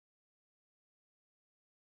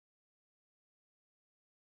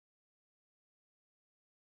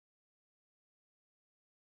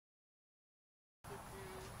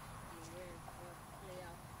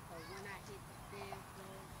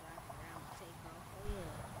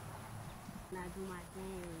do my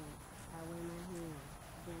dance, I wave my hand.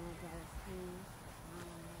 Then I gotta spin.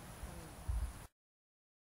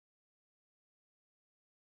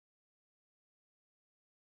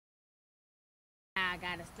 I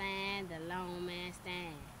gotta stand, the long man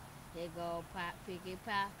stand. They go pop, pick it,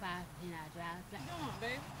 pop, pop, then I drive. What you doing,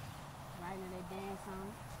 baby? Writing that dance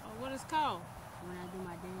song. Oh, what is it called? When I do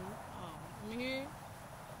my dance. Oh, let me hear it.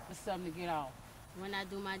 It's something to get off. When I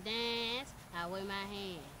do my dance, I wave my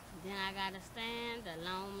hand. Then I gotta stand, the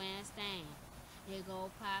long man stand. It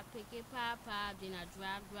go pop, pick it, pop, pop, then I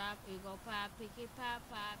drop, drop. It go pop, pick it, pop,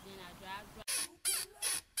 pop, then I drop, drop.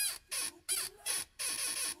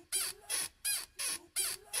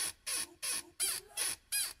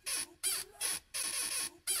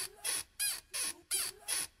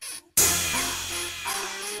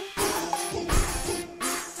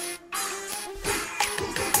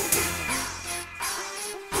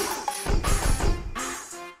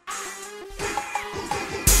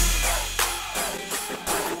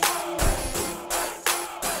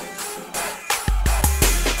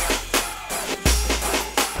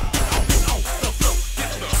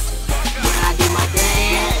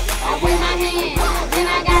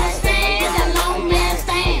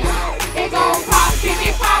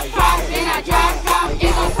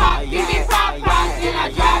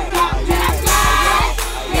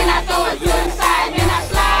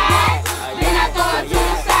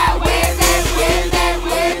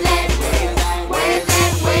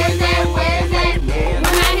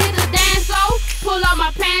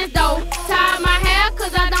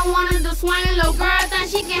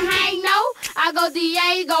 I go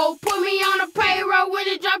Diego, put me on the payroll. When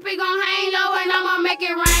it drop, it gon' hang low, and I'ma make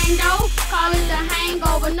it rain though. Call it the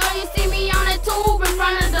hangover. Know you see me on that tube in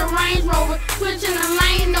front of the Range Rover, switching the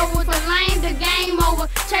lane over for lane, the game over.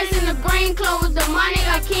 Chasing the green clovers, the money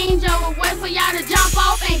like King Joe. Wait for y'all to jump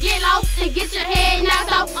off and get lost and get your head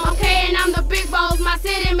knocked off. Okay, and I'm the big boss. My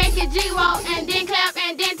city make it G-walk and then clap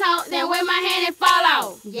and then talk, then wave my hand and fall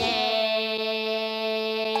out. Yeah,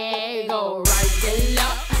 go right then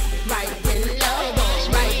left. Right then left, go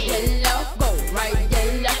right then left, go right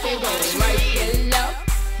then left, it goes right then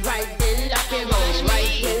left, right then left, it goes right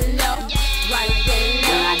then left, right then left.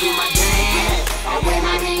 When I do my dance, I wave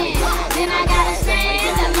my hand, then I gotta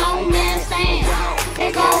stand, the long man stand.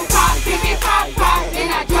 It go pop, pick it, pop, pop, then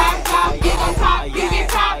I drop, drop. It go pop, pick it,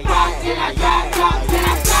 pop, pop, then I drop, drop. Then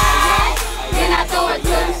I slide, then I throw it to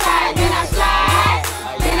the side, then I slide,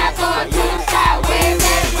 then I throw it to the side. Where's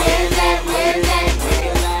that, where's that, where's that?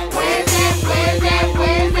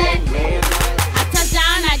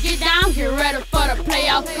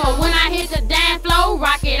 Cause when I hit the dance floor,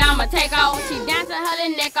 rock it, I'ma take off. She dancing her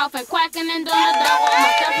little neck off and quacking and doing the double.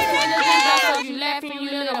 Myself is with us and dust, so you laughing,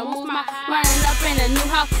 you little moose my running up in a new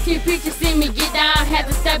house. She picture see me get down, had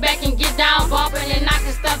to step back and get down, bumping and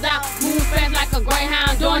knocking stuff down, moving fast like a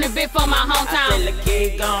greyhound, doing it big for my hometown. I said, the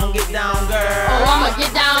kid gon' get down, girl. Oh, I'ma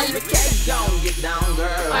get down, the kid gon' get down,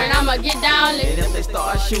 girl. And I'ma get down, and if they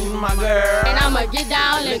start shooting my girl, and I'ma get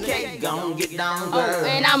down, the kid gon' get down, girl.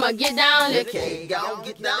 And I'ma get down, the kid gon'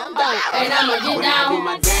 get down, and I'ma get down. When I do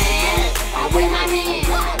my dance, I wave my hand,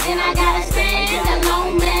 then I gotta stand, the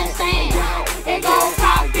long man stand. It go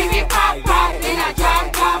pop, pick it, pop, pop, then I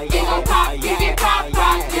drop, drop. It go pop, pick it, pop,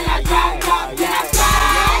 pop, then I drop, drop. Then I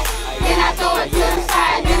slide, then I throw it to the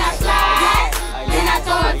side, then I slide, then I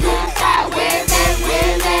throw it to the side. Where's that,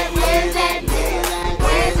 where's that, where's that,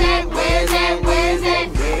 where's that, where's that, where's that?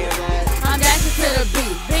 I'm dancing to the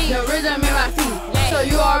beat, the rhythm in my feet, so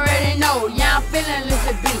you already know, yeah, I'm feeling this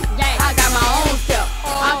beat. I got my own step,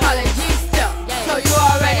 I call it G-step, so you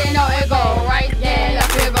already know it go right then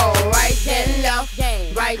left, it go right then left,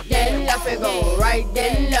 right then left, it go right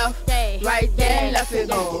then left, right then left, it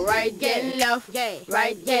go right then left,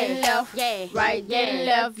 right then left, right then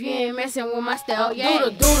left. You ain't messing with my style, yeah. Do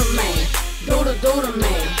the man, do the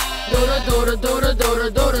man, do the man, do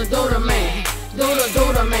the man. Do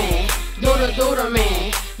the man,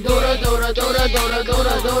 do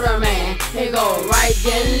the man. It go right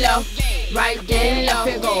then left, right then left.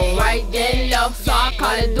 It go right then left. So I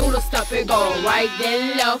call it do the stuff. It go right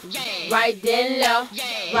then left, right then left,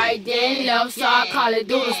 right then left. So I call it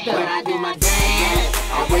do the stuff. When I do my dance,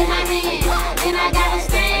 I wave my hand, then I gotta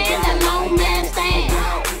stand.